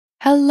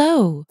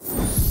Hello!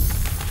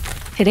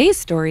 Today's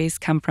stories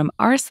come from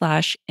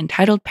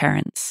r/entitled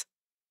parents.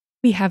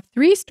 We have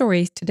 3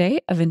 stories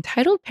today of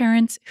entitled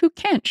parents who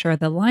can't share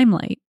the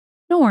limelight,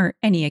 nor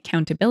any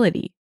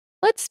accountability.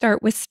 Let's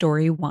start with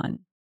story 1.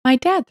 My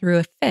dad threw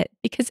a fit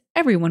because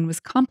everyone was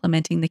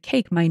complimenting the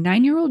cake my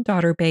 9-year-old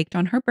daughter baked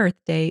on her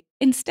birthday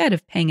instead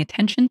of paying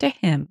attention to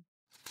him.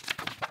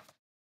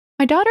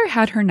 My daughter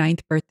had her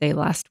 9th birthday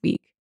last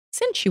week.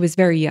 Since she was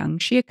very young,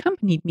 she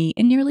accompanied me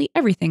in nearly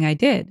everything I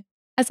did.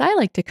 As I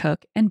like to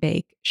cook and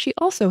bake, she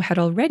also had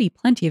already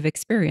plenty of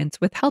experience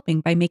with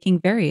helping by making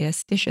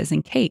various dishes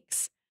and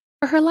cakes.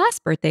 For her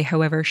last birthday,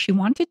 however, she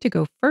wanted to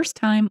go first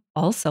time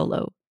all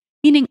solo,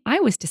 meaning I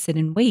was to sit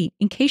and wait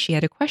in case she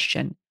had a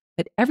question,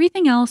 but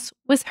everything else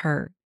was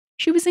her.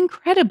 She was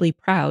incredibly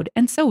proud,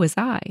 and so was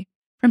I.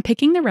 From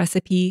picking the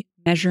recipe,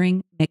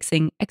 measuring,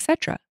 mixing,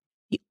 etc.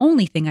 The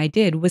only thing I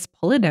did was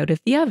pull it out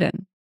of the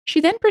oven. She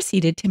then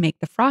proceeded to make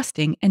the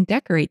frosting and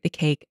decorate the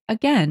cake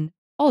again,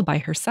 all by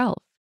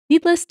herself.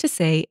 Needless to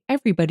say,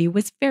 everybody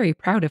was very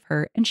proud of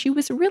her, and she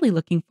was really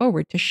looking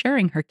forward to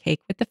sharing her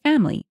cake with the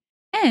family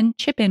and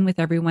chip in with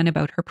everyone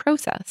about her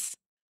process.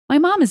 My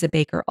mom is a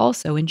baker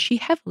also, and she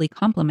heavily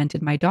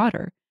complimented my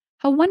daughter,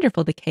 how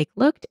wonderful the cake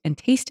looked and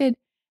tasted,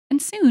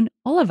 and soon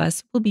all of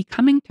us will be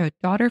coming to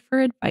daughter for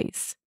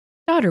advice.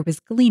 Daughter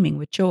was gleaming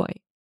with joy.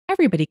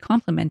 Everybody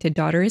complimented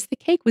daughter as the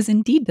cake was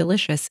indeed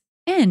delicious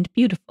and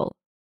beautiful.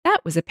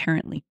 That was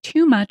apparently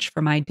too much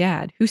for my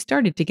dad, who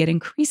started to get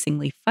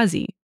increasingly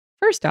fuzzy.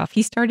 First off,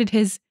 he started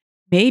his,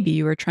 "Maybe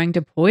you were trying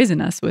to poison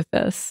us with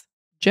this,"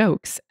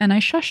 jokes, and I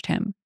shushed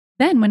him.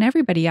 Then, when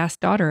everybody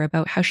asked daughter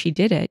about how she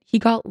did it, he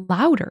got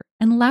louder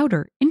and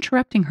louder,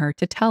 interrupting her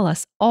to tell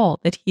us all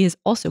that he is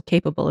also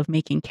capable of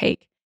making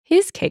cake.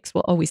 His cakes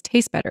will always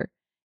taste better.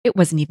 It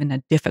wasn't even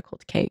a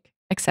difficult cake,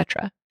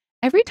 etc.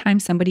 Every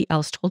time somebody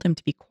else told him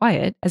to be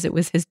quiet, as it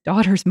was his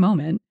daughter's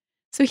moment,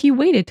 so he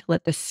waited to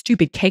let the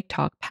stupid cake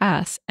talk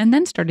pass and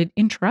then started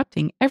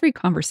interrupting every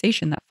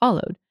conversation that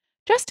followed,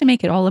 just to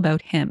make it all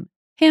about him.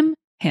 Him,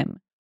 him.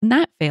 When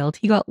that failed,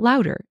 he got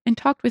louder and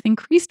talked with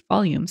increased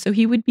volume so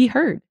he would be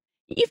heard.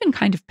 He even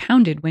kind of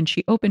pounded when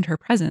she opened her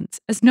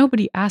presents, as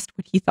nobody asked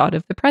what he thought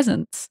of the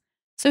presents.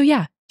 So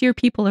yeah, dear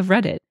people of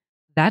Reddit,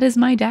 that is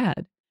my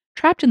dad,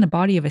 trapped in the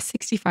body of a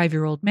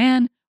 65-year-old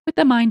man with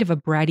the mind of a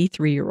bratty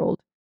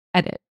 3-year-old.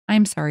 Edit.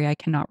 I'm sorry I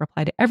cannot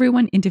reply to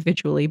everyone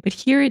individually, but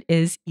here it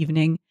is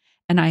evening,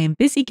 and I am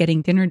busy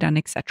getting dinner done,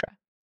 etc.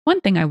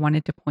 One thing I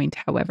wanted to point,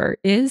 however,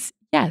 is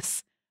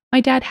yes, my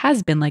dad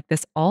has been like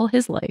this all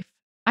his life.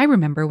 I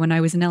remember when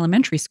I was in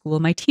elementary school,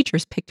 my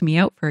teachers picked me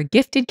out for a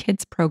gifted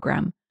kids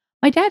program.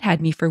 My dad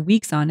had me for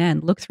weeks on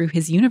end look through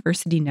his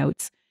university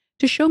notes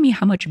to show me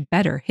how much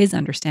better his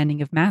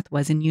understanding of math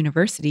was in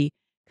university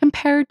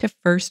compared to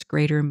first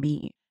grader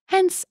me.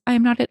 Hence, I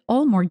am not at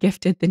all more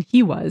gifted than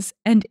he was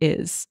and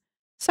is.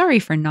 Sorry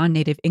for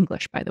non-native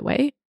English, by the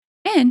way.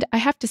 And I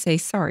have to say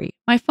sorry,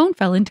 my phone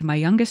fell into my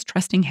youngest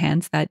trusting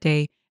hands that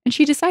day, and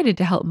she decided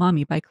to help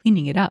mommy by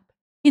cleaning it up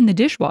in the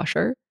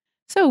dishwasher.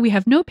 So we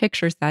have no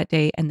pictures that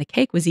day, and the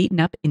cake was eaten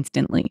up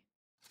instantly.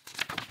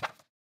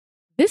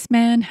 This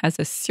man has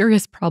a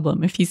serious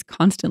problem if he's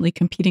constantly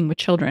competing with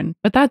children,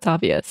 but that's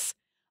obvious.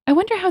 I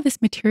wonder how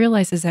this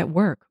materializes at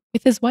work,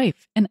 with his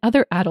wife, and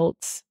other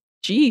adults.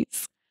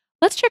 Jeez.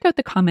 Let's check out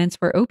the comments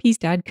where OP's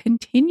dad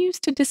continues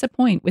to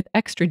disappoint with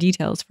extra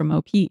details from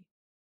OP.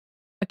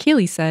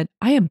 Achilles said,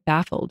 "I am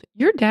baffled.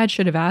 Your dad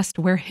should have asked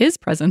where his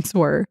presents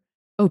were."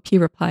 OP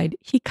replied,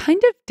 "He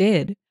kind of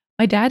did.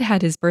 My dad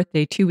had his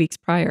birthday 2 weeks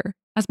prior.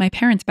 As my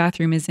parents'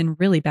 bathroom is in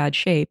really bad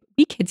shape,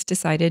 we kids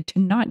decided to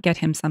not get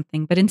him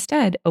something, but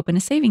instead open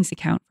a savings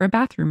account for a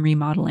bathroom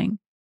remodeling.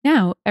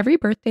 Now, every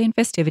birthday and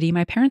festivity,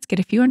 my parents get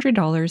a few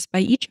 $100s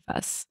by each of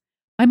us.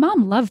 My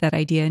mom loved that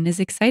idea and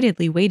is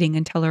excitedly waiting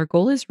until our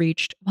goal is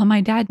reached, while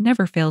my dad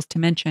never fails to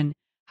mention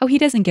how he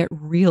doesn't get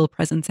real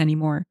presents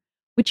anymore,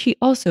 which he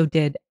also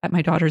did at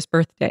my daughter's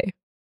birthday."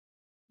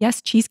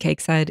 Yes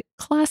Cheesecake said,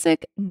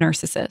 "Classic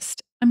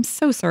narcissist. I'm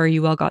so sorry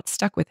you all got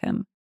stuck with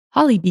him."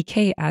 Holly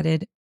BK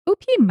added,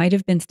 "OP might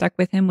have been stuck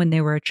with him when they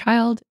were a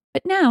child,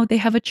 but now they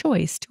have a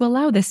choice to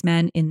allow this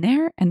man in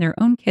their and their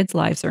own kids'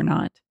 lives or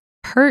not."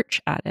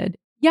 Perch added,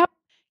 "Yep,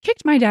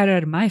 kicked my dad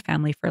out of my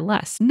family for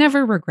less.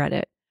 Never regret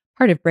it.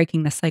 Part of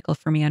breaking the cycle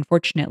for me,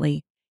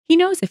 unfortunately. He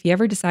knows if he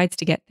ever decides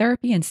to get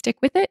therapy and stick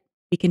with it,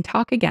 we can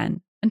talk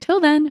again.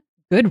 Until then,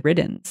 good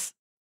riddance."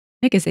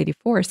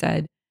 Nickus84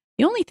 said,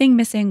 "The only thing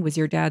missing was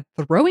your dad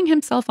throwing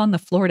himself on the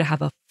floor to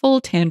have a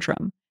full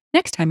tantrum.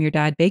 Next time your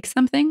dad bakes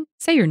something,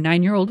 say your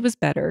 9-year-old was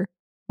better."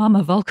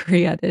 Mama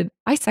Valkyrie added,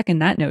 "I second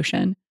that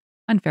notion."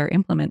 Unfair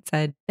Implement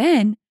said,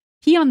 "Then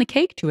pee on the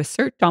cake to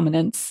assert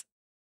dominance."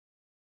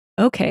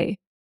 Okay,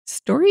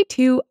 story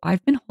 2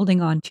 I've been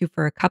holding on to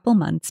for a couple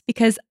months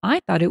because I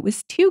thought it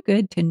was too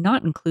good to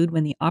not include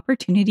when the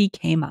opportunity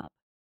came up.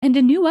 And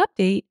a new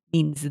update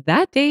means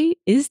that day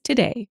is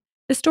today.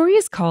 The story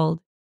is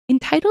called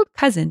 "Entitled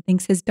Cousin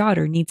Thinks His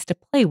Daughter Needs to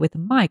Play with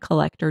My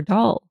Collector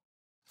Doll."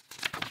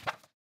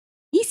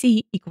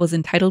 EC equals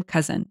entitled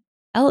cousin.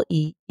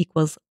 LE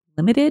equals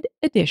limited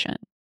edition.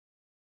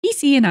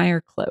 EC and I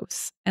are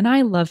close, and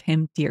I love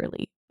him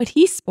dearly, but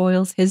he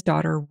spoils his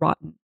daughter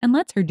rotten and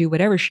lets her do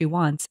whatever she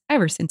wants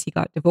ever since he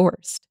got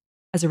divorced.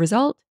 As a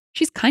result,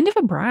 she's kind of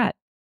a brat.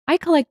 I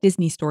collect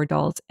Disney Store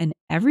dolls, and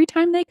every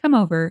time they come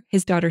over,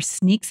 his daughter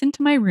sneaks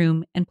into my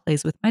room and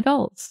plays with my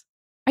dolls.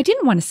 I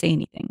didn't want to say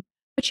anything,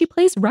 but she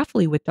plays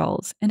roughly with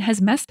dolls and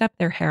has messed up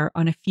their hair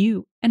on a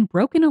few and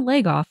broken a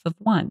leg off of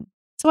one.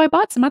 So I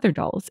bought some other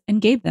dolls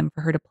and gave them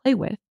for her to play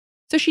with,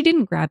 so she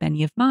didn't grab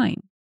any of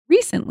mine.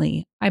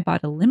 Recently, I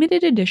bought a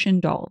limited edition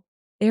doll.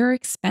 They are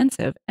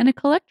expensive and a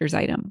collector's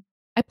item.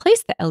 I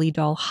placed the Ellie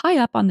doll high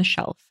up on the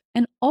shelf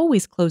and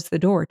always closed the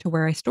door to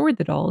where I stored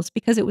the dolls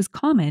because it was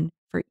common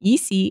for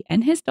EC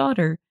and his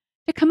daughter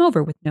to come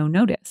over with no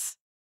notice.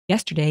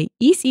 Yesterday,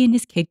 EC and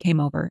his kid came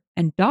over,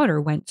 and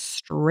daughter went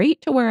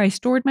straight to where I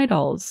stored my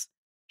dolls.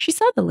 She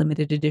saw the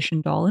limited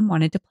edition doll and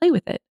wanted to play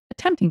with it,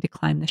 attempting to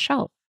climb the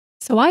shelf.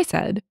 So I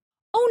said,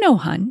 "Oh no,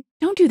 hun,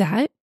 don't do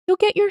that. You'll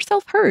get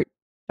yourself hurt."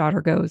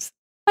 Daughter goes,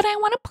 "But I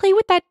want to play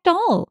with that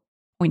doll,"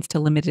 points to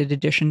limited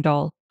edition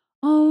doll.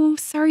 "Oh,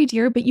 sorry,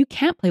 dear, but you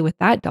can't play with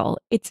that doll.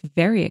 It's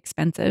very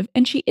expensive,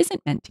 and she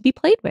isn't meant to be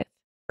played with."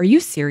 "Are you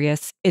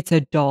serious? It's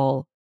a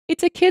doll.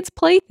 It's a kid's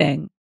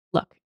plaything."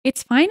 "Look,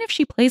 it's fine if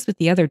she plays with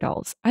the other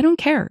dolls. I don't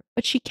care,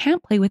 but she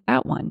can't play with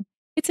that one.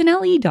 It's an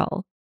LE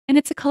doll, and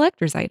it's a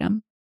collector's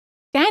item."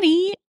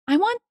 "Daddy, I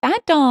want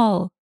that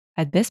doll."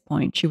 At this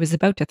point, she was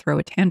about to throw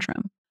a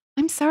tantrum.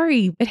 "I'm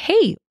sorry, but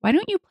hey, why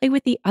don't you play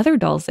with the other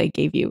dolls I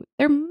gave you?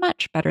 They're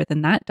much better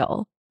than that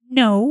doll."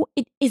 "No,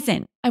 it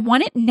isn't. I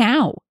want it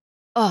now."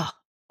 "Ugh,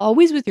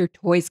 always with your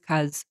toys,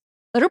 cuz.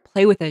 Let her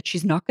play with it.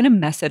 She's not going to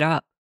mess it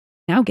up."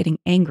 Now getting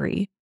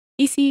angry.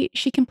 "Cece,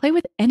 she can play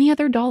with any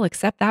other doll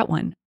except that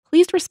one.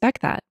 Please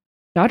respect that."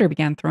 Daughter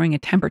began throwing a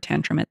temper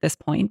tantrum at this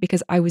point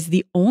because I was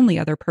the only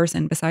other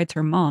person besides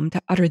her mom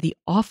to utter the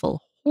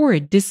awful,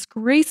 horrid,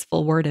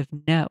 disgraceful word of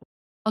no.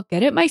 "I'll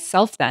get it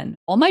myself then.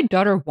 All my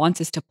daughter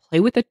wants is to play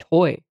with a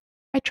toy."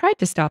 I tried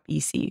to stop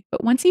EC,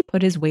 but once he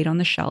put his weight on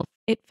the shelf,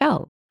 it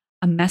fell.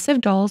 A mess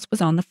of dolls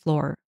was on the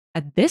floor.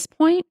 At this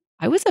point,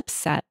 I was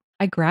upset.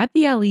 I grabbed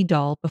the LE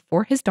doll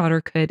before his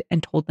daughter could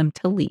and told them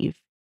to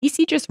leave.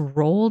 EC just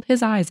rolled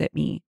his eyes at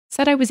me,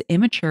 said I was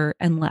immature,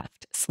 and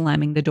left,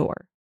 slamming the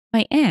door.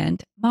 My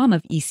aunt, mom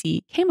of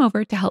EC, came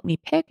over to help me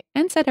pick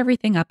and set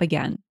everything up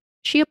again.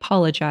 She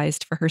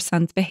apologized for her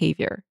son's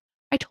behavior.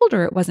 I told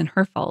her it wasn't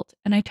her fault,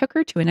 and I took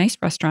her to a nice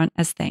restaurant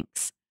as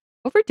thanks.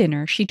 Over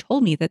dinner, she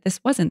told me that this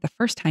wasn't the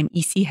first time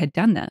EC had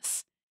done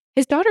this.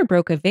 His daughter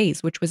broke a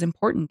vase which was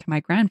important to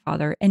my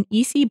grandfather, and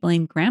EC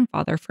blamed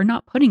grandfather for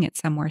not putting it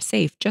somewhere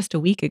safe just a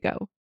week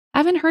ago. I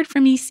haven't heard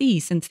from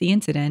EC since the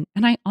incident,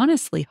 and I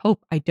honestly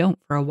hope I don't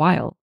for a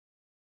while.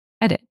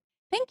 Edit.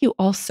 Thank you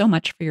all so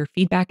much for your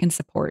feedback and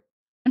support.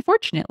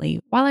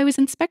 Unfortunately, while I was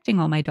inspecting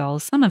all my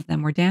dolls, some of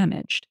them were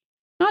damaged.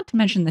 Not to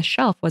mention the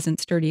shelf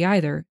wasn't sturdy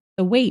either.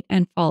 The weight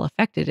and fall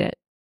affected it.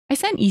 I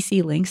sent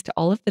EC links to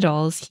all of the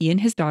dolls he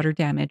and his daughter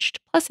damaged,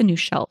 plus a new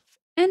shelf,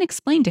 and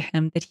explained to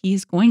him that he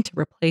is going to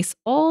replace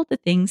all the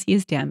things he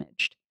has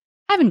damaged.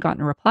 Haven't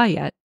gotten a reply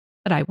yet,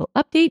 but I will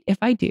update if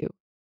I do.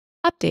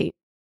 Update.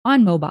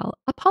 On mobile,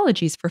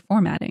 apologies for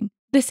formatting.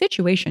 The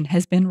situation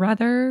has been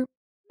rather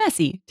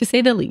messy, to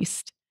say the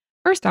least.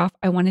 First off,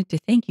 I wanted to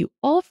thank you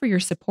all for your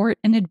support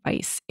and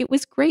advice. It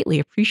was greatly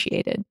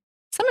appreciated.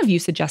 Some of you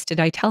suggested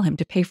I tell him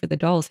to pay for the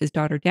dolls his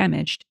daughter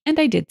damaged, and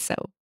I did so.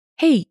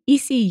 "Hey,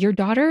 EC, your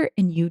daughter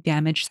and you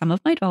damaged some of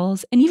my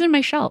dolls and even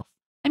my shelf.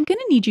 I'm going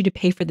to need you to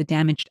pay for the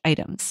damaged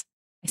items."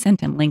 I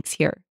sent him links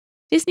here.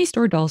 Disney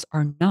Store dolls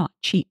are not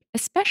cheap,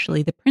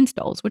 especially the Prince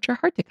dolls, which are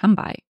hard to come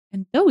by,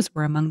 and those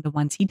were among the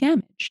ones he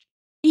damaged.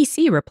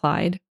 EC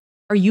replied,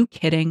 "Are you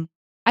kidding?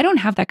 I don't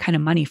have that kind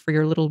of money for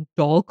your little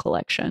doll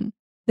collection.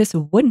 This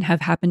wouldn't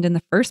have happened in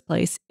the first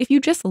place if you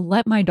just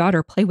let my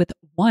daughter play with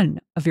one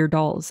of your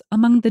dolls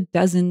among the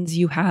dozens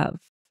you have.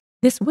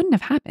 This wouldn't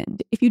have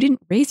happened if you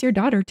didn't raise your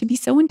daughter to be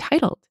so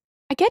entitled.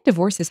 I get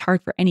divorce is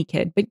hard for any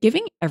kid, but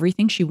giving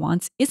everything she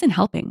wants isn't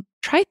helping.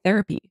 Try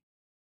therapy."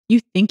 "You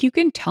think you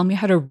can tell me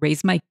how to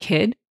raise my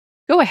kid?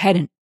 Go ahead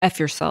and F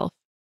yourself.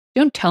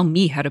 Don't tell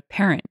me how to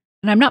parent,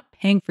 and I'm not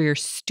paying for your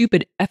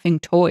stupid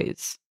effing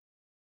toys."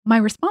 My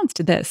response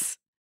to this: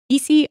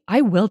 EC,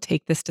 I will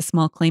take this to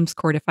small claims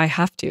court if I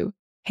have to.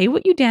 Pay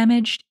what you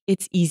damaged,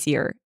 it's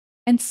easier.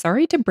 And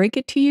sorry to break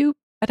it to you,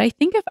 but I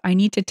think if I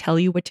need to tell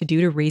you what to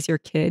do to raise your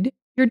kid,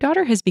 your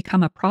daughter has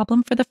become a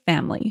problem for the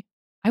family.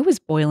 I was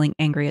boiling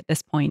angry at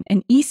this point,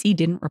 and EC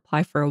didn't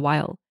reply for a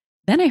while.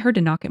 Then I heard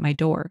a knock at my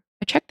door.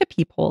 I checked the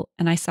peephole,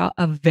 and I saw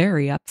a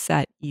very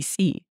upset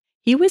EC.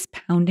 He was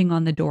pounding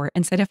on the door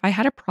and said if I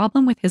had a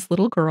problem with his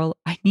little girl,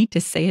 I need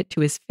to say it to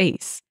his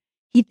face.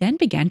 He then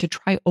began to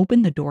try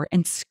open the door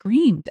and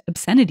screamed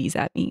obscenities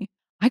at me.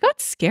 I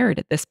got scared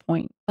at this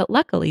point, but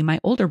luckily my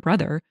older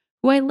brother,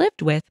 who I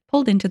lived with,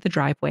 pulled into the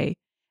driveway.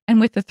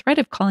 And with the threat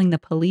of calling the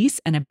police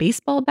and a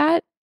baseball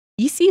bat,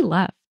 EC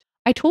left.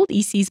 I told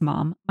EC's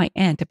mom, my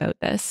aunt, about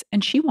this,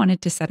 and she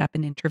wanted to set up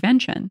an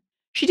intervention.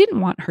 She didn't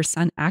want her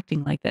son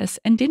acting like this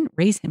and didn't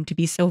raise him to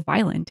be so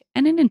violent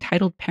and an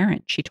entitled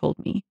parent, she told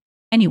me.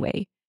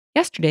 Anyway,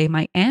 Yesterday,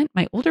 my aunt,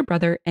 my older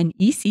brother, and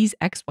EC's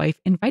ex wife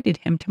invited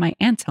him to my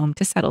aunt's home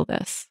to settle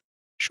this.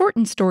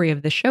 Shortened story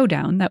of the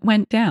showdown that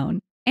went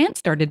down. Aunt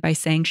started by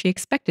saying she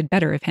expected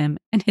better of him,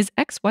 and his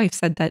ex wife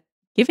said that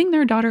giving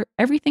their daughter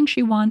everything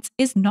she wants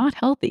is not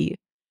healthy.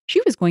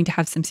 She was going to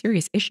have some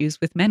serious issues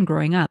with men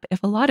growing up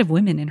if a lot of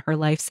women in her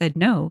life said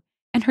no,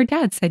 and her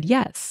dad said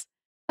yes.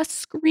 A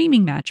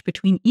screaming match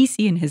between EC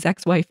and his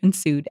ex wife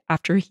ensued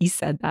after he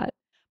said that,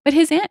 but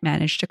his aunt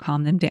managed to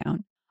calm them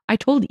down. I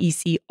told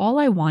EC all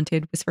I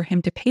wanted was for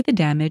him to pay the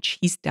damage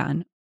he's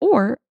done,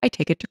 or I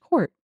take it to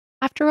court.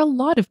 After a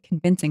lot of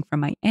convincing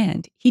from my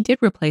aunt, he did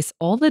replace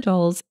all the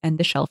dolls and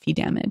the shelf he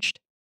damaged.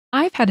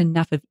 I've had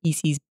enough of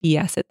EC's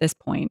BS at this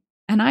point,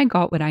 and I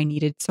got what I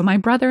needed, so my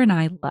brother and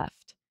I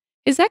left.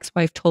 His ex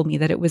wife told me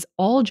that it was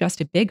all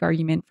just a big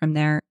argument from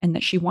there and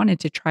that she wanted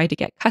to try to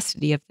get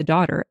custody of the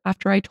daughter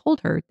after I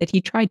told her that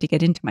he tried to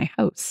get into my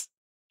house.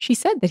 She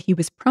said that he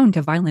was prone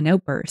to violent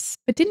outbursts,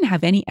 but didn't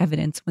have any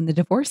evidence when the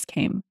divorce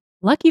came.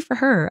 Lucky for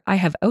her, I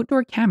have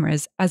outdoor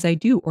cameras as I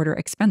do order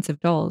expensive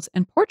dolls,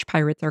 and porch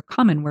pirates are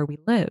common where we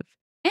live.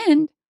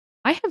 And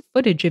I have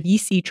footage of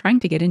EC trying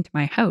to get into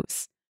my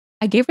house.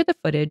 I gave her the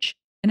footage,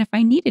 and if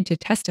I needed to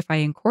testify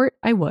in court,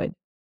 I would.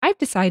 I've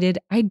decided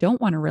I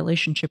don't want a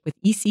relationship with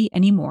EC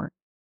anymore,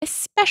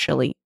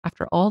 especially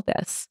after all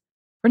this.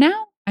 For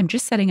now, I'm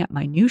just setting up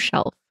my new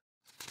shelf.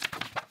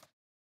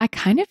 I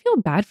kind of feel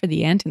bad for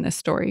the aunt in this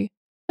story,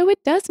 though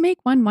it does make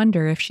one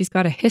wonder if she's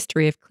got a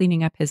history of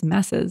cleaning up his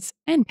messes,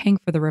 and paying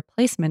for the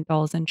replacement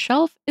dolls and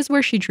shelf is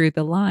where she drew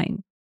the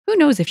line. Who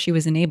knows if she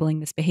was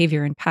enabling this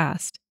behavior in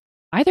past?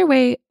 Either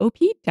way, OP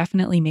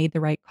definitely made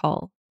the right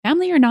call.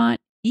 Family or not,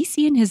 EC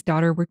and his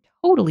daughter were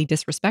totally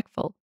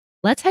disrespectful.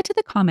 Let's head to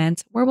the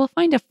comments where we'll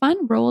find a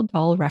fun Roald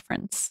Dahl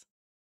reference.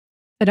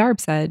 Adarb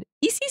said,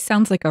 EC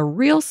sounds like a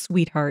real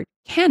sweetheart.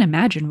 Can't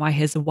imagine why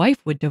his wife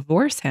would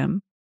divorce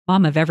him.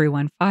 Mom of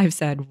Everyone 5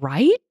 said,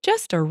 right?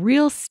 Just a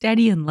real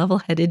steady and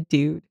level-headed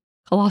dude.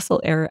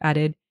 Colossal Error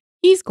added,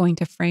 he's going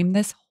to frame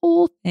this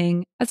whole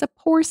thing as a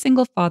poor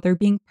single father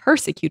being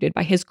persecuted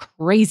by his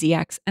crazy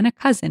ex and a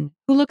cousin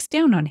who looks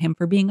down on him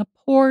for being a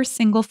poor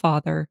single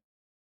father.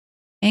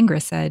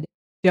 Angra said,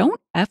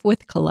 don't F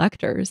with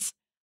collectors.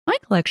 My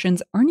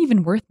collections aren't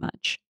even worth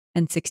much.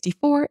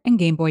 N64 and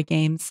Game Boy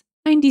games,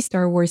 90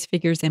 Star Wars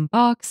figures in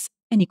box,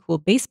 any cool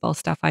baseball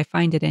stuff I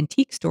find at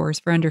antique stores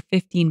for under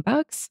 $15.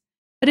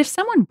 But if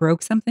someone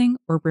broke something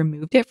or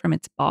removed it from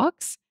its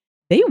box,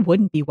 they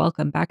wouldn't be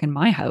welcome back in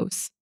my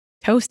house.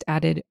 Toast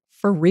added,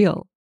 for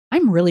real.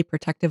 I'm really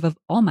protective of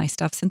all my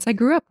stuff since I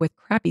grew up with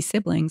crappy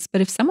siblings, but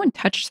if someone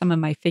touched some of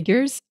my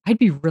figures, I'd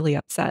be really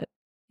upset.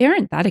 They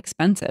aren't that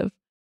expensive.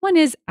 One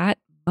is at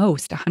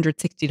most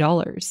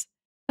 $160.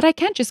 But I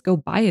can't just go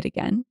buy it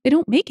again. They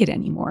don't make it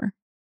anymore.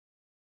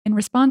 In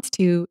response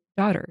to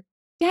daughter,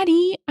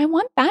 Daddy, I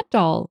want that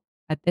doll.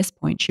 At this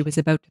point, she was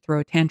about to throw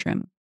a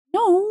tantrum.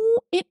 No,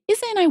 it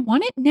isn't. I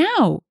want it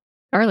now.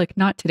 Garlic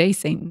Not Today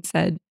Satan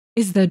said,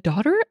 is the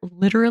daughter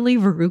literally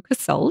Veruca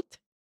Salt?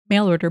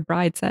 Mail order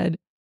bride said,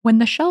 when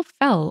the shelf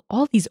fell,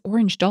 all these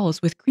orange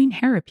dolls with green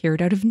hair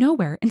appeared out of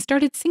nowhere and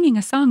started singing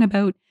a song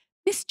about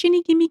Miss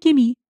Ginny Gimme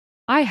Gimme.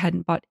 I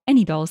hadn't bought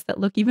any dolls that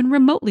look even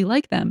remotely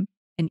like them,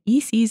 and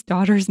EC's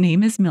daughter's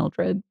name is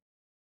Mildred.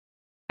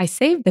 I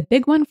saved the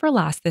big one for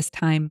last this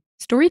time.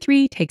 Story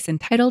 3 takes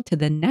Entitled to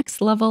the next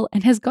level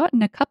and has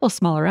gotten a couple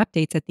smaller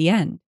updates at the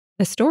end.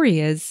 The story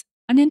is,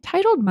 an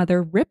entitled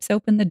mother rips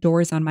open the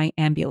doors on my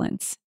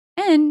ambulance,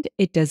 and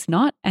it does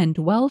not end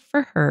well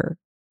for her.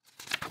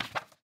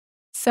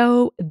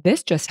 So,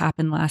 this just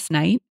happened last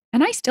night,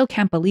 and I still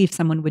can't believe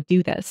someone would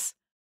do this.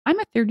 I'm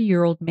a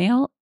 30-year-old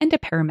male and a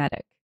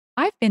paramedic.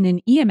 I've been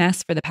in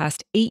EMS for the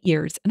past 8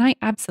 years, and I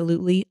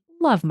absolutely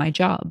love my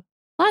job.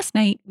 Last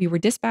night, we were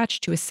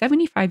dispatched to a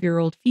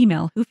 75-year-old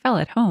female who fell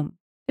at home.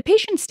 The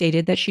patient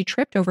stated that she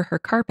tripped over her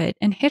carpet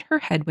and hit her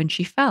head when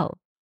she fell.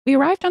 We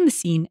arrived on the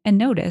scene and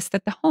noticed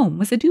that the home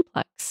was a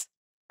duplex.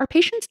 Our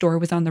patient's door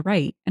was on the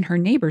right and her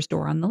neighbor's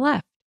door on the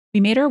left.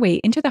 We made our way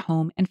into the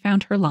home and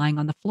found her lying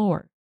on the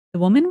floor. The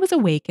woman was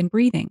awake and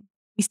breathing.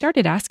 We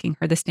started asking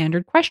her the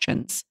standard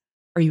questions.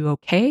 Are you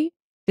okay?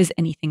 Does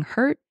anything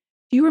hurt?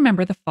 Do you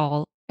remember the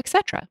fall?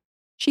 Etc.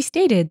 She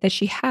stated that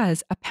she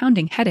has a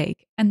pounding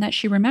headache and that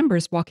she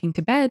remembers walking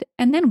to bed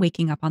and then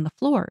waking up on the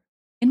floor.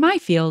 In my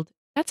field,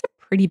 that's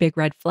a pretty big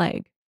red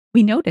flag.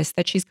 We noticed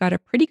that she's got a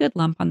pretty good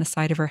lump on the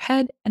side of her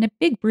head and a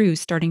big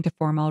bruise starting to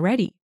form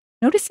already.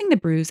 Noticing the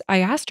bruise, I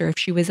asked her if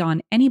she was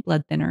on any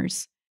blood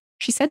thinners.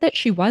 She said that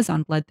she was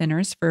on blood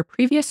thinners for a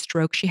previous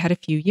stroke she had a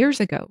few years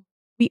ago.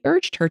 We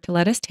urged her to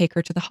let us take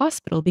her to the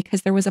hospital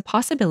because there was a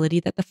possibility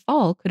that the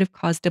fall could have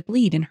caused a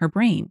bleed in her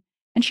brain,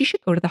 and she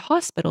should go to the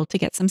hospital to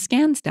get some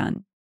scans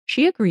done.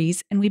 She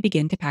agrees, and we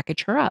begin to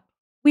package her up.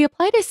 We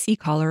applied a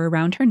C-collar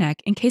around her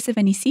neck in case of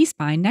any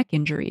C-spine neck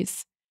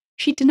injuries.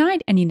 She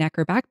denied any neck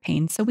or back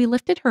pain, so we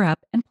lifted her up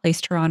and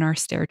placed her on our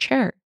stair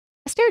chair.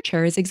 A stair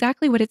chair is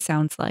exactly what it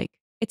sounds like.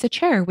 It's a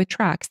chair with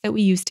tracks that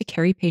we use to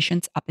carry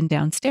patients up and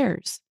down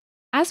stairs.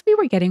 As we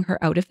were getting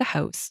her out of the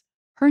house,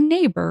 her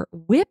neighbor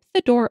whipped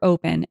the door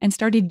open and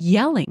started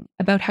yelling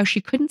about how she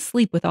couldn't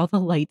sleep with all the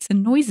lights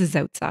and noises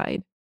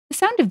outside. The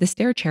sound of the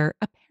stair chair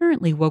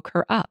apparently woke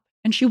her up,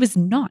 and she was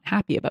not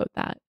happy about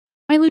that.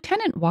 My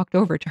lieutenant walked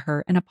over to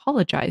her and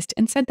apologized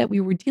and said that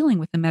we were dealing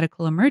with a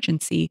medical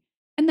emergency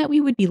and that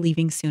we would be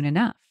leaving soon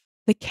enough.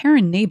 The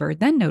Karen neighbor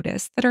then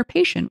noticed that our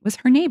patient was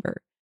her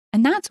neighbor,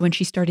 and that's when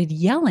she started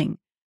yelling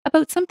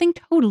about something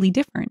totally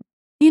different.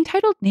 The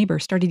entitled neighbor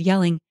started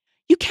yelling,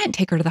 "You can't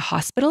take her to the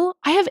hospital.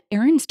 I have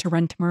errands to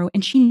run tomorrow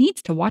and she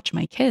needs to watch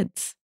my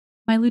kids."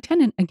 My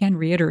lieutenant again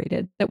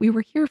reiterated that we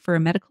were here for a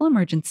medical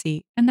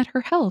emergency and that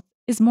her health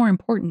is more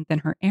important than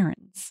her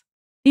errands.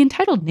 The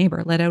entitled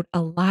neighbor let out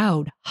a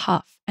loud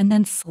huff and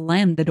then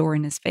slammed the door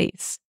in his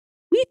face.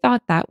 We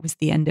thought that was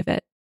the end of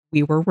it.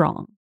 We were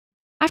wrong.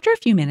 After a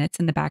few minutes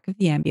in the back of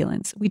the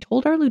ambulance, we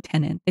told our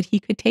lieutenant that he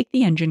could take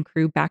the engine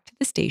crew back to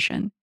the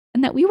station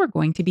and that we were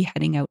going to be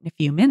heading out in a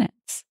few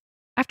minutes.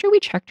 After we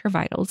checked her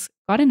vitals,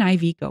 got an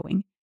IV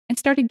going, and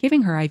started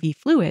giving her IV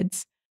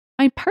fluids,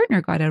 my partner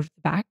got out of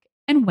the back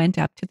and went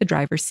up to the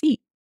driver's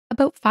seat.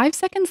 About 5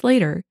 seconds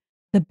later,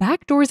 the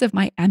back doors of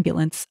my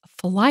ambulance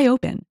fly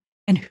open,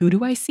 and who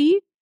do I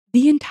see?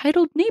 The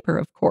entitled neighbor,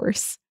 of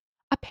course.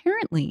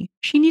 Apparently,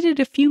 she needed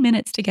a few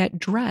minutes to get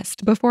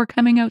dressed before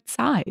coming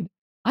outside.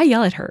 I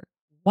yell at her,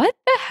 "What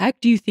the heck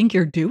do you think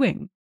you're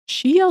doing?"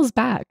 She yells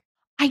back,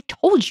 "I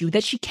told you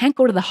that she can't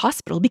go to the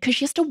hospital because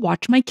she has to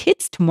watch my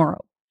kids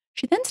tomorrow."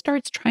 She then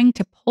starts trying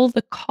to pull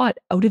the cot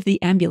out of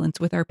the ambulance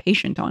with our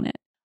patient on it.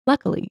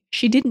 Luckily,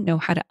 she didn't know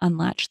how to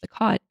unlatch the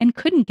cot and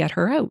couldn't get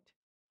her out.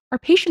 Our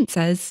patient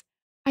says,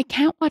 "I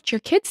can't watch your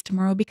kids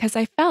tomorrow because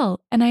I fell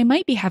and I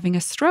might be having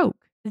a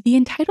stroke." The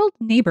entitled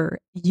neighbor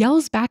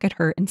yells back at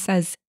her and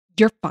says,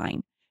 "You're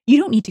fine. You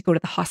don't need to go to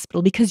the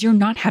hospital because you're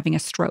not having a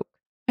stroke."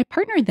 My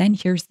partner then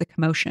hears the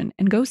commotion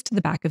and goes to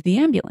the back of the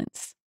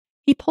ambulance.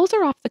 He pulls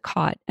her off the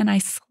cot and I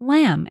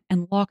slam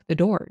and lock the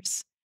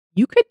doors.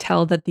 You could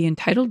tell that the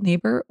entitled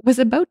neighbor was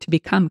about to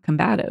become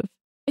combative.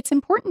 It's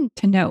important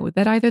to know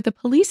that either the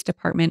police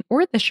department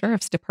or the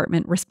sheriff's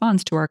department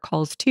responds to our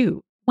calls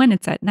too, when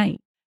it's at night.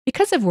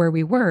 Because of where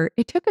we were,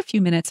 it took a few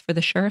minutes for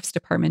the sheriff's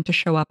department to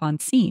show up on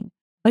scene,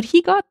 but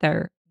he got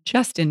there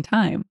just in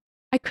time.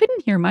 I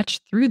couldn't hear much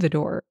through the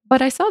door,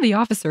 but I saw the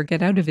officer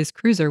get out of his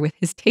cruiser with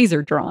his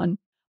taser drawn.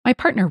 My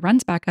partner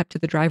runs back up to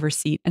the driver's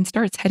seat and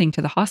starts heading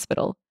to the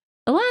hospital.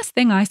 The last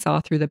thing I saw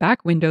through the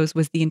back windows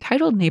was the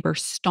entitled neighbor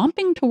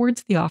stomping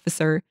towards the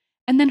officer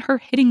and then her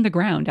hitting the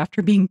ground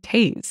after being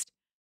tased.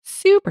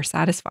 Super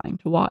satisfying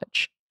to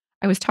watch.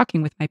 I was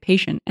talking with my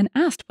patient and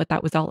asked what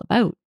that was all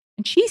about,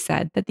 and she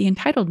said that the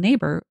entitled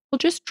neighbor will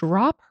just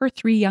drop her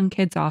 3 young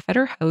kids off at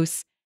her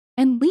house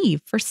and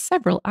leave for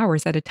several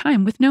hours at a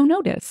time with no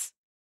notice.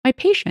 My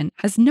patient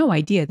has no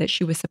idea that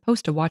she was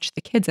supposed to watch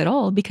the kids at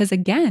all because,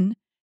 again,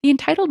 the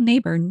entitled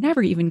neighbor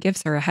never even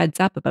gives her a heads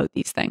up about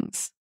these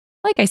things.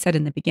 Like I said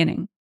in the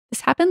beginning,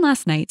 this happened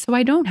last night, so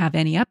I don't have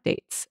any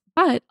updates,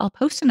 but I'll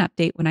post an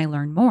update when I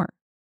learn more.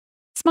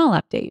 Small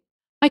update.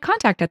 My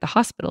contact at the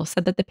hospital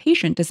said that the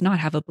patient does not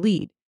have a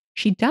bleed.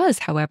 She does,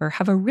 however,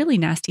 have a really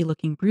nasty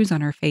looking bruise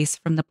on her face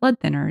from the blood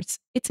thinners.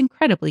 It's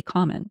incredibly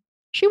common.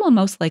 She will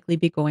most likely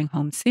be going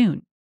home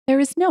soon. There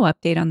is no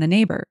update on the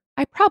neighbor.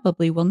 I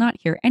probably will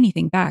not hear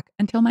anything back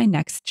until my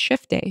next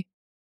shift day.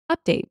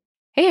 Update.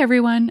 Hey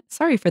everyone,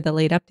 sorry for the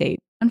late update.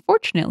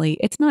 Unfortunately,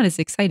 it's not as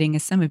exciting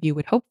as some of you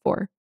would hope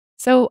for.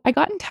 So I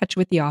got in touch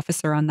with the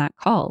officer on that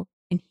call,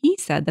 and he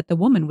said that the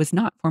woman was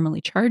not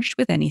formally charged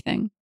with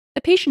anything.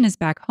 The patient is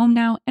back home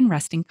now and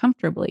resting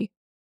comfortably.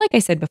 Like I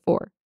said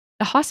before,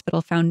 the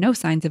hospital found no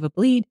signs of a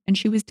bleed and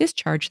she was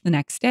discharged the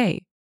next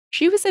day.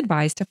 She was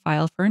advised to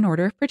file for an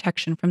order of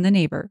protection from the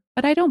neighbor,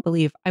 but I don't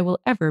believe I will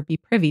ever be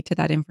privy to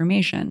that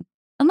information,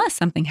 unless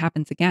something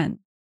happens again.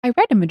 I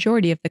read a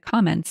majority of the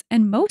comments,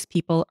 and most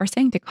people are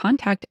saying to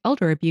contact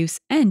elder abuse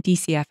and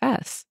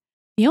DCFS.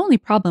 The only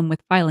problem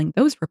with filing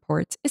those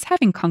reports is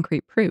having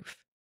concrete proof.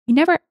 We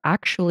never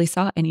actually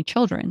saw any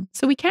children,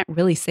 so we can't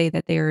really say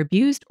that they are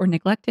abused or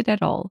neglected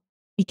at all.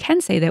 We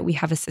can say that we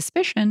have a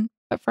suspicion,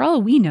 but for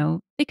all we know,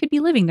 they could be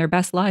living their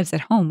best lives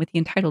at home with the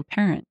entitled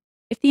parent.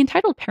 If the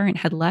entitled parent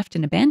had left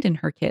and abandoned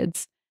her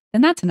kids,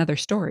 then that's another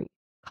story.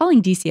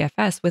 Calling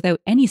DCFS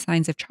without any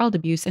signs of child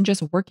abuse and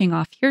just working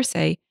off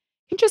hearsay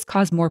can just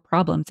cause more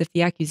problems if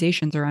the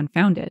accusations are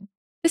unfounded.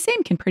 The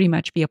same can pretty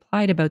much be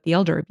applied about the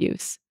elder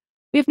abuse.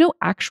 We have no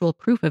actual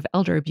proof of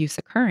elder abuse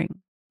occurring.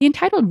 The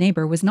entitled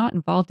neighbor was not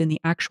involved in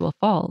the actual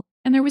fall,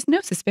 and there was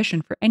no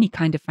suspicion for any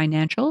kind of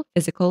financial,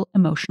 physical,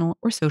 emotional,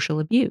 or social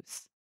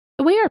abuse.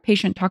 The way our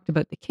patient talked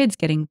about the kids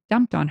getting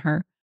dumped on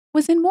her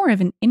was in more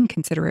of an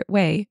inconsiderate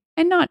way,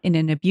 and not in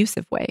an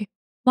abusive way.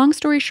 Long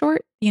story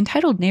short, the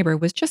entitled neighbor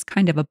was just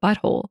kind of a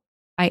butthole.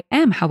 I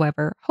am,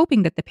 however,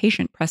 hoping that the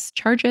patient press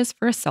charges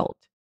for assault,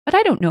 but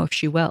I don't know if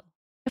she will.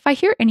 If I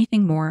hear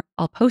anything more,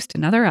 I'll post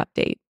another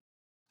update.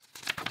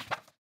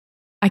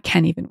 I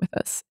can't even with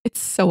this. It's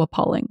so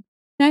appalling.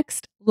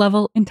 Next,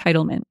 level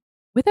entitlement.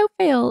 Without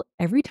fail,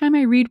 every time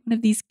I read one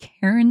of these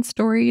Karen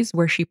stories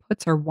where she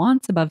puts her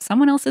wants above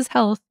someone else's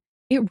health,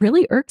 it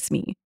really irks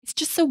me. It's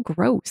just so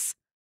gross.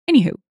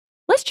 Anywho,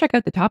 let's check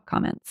out the top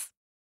comments.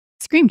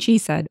 Scream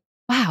Cheese said,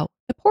 "Wow,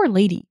 the poor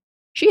lady.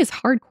 She is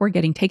hardcore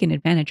getting taken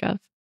advantage of.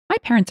 My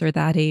parents are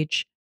that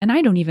age, and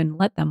I don't even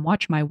let them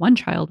watch my one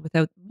child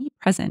without me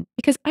present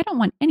because I don't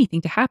want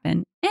anything to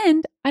happen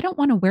and I don't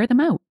want to wear them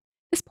out.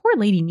 This poor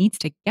lady needs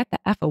to get the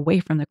F away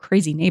from the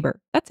crazy neighbor.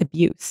 That's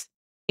abuse."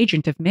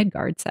 Agent of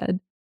Midgard said,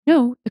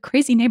 "No, the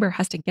crazy neighbor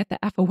has to get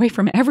the F away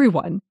from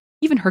everyone.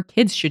 Even her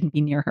kids shouldn't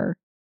be near her."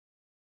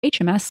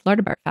 HMS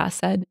Lardebartfast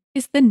said,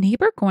 "Is the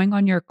neighbor going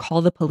on your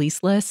call the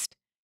police list?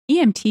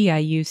 EMT I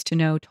used to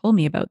know told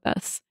me about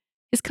this.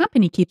 His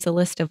company keeps a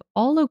list of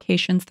all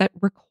locations that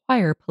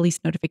require police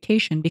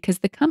notification because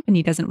the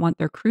company doesn't want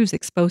their crews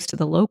exposed to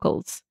the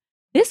locals.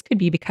 This could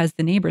be because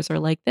the neighbors are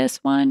like this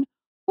one,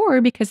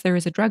 or because there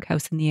is a drug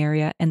house in the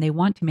area and they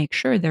want to make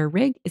sure their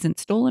rig isn't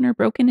stolen or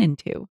broken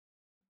into."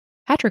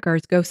 Patrick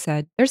R's Ghost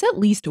said, "There's at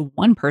least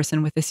one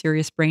person with a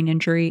serious brain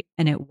injury,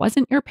 and it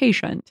wasn't your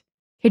patient."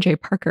 KJ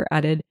Parker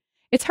added,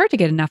 "It's hard to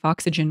get enough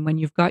oxygen when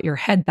you've got your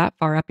head that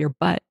far up your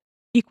butt."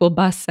 Equal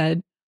Bus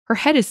said, "Her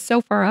head is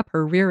so far up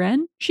her rear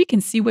end, she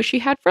can see what she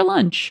had for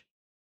lunch."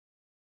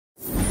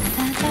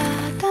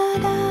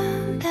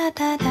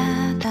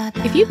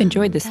 If you've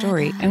enjoyed the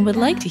story and would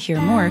like to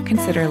hear more,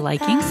 consider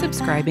liking,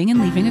 subscribing,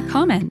 and leaving a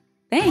comment.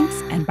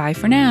 Thanks, and bye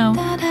for now.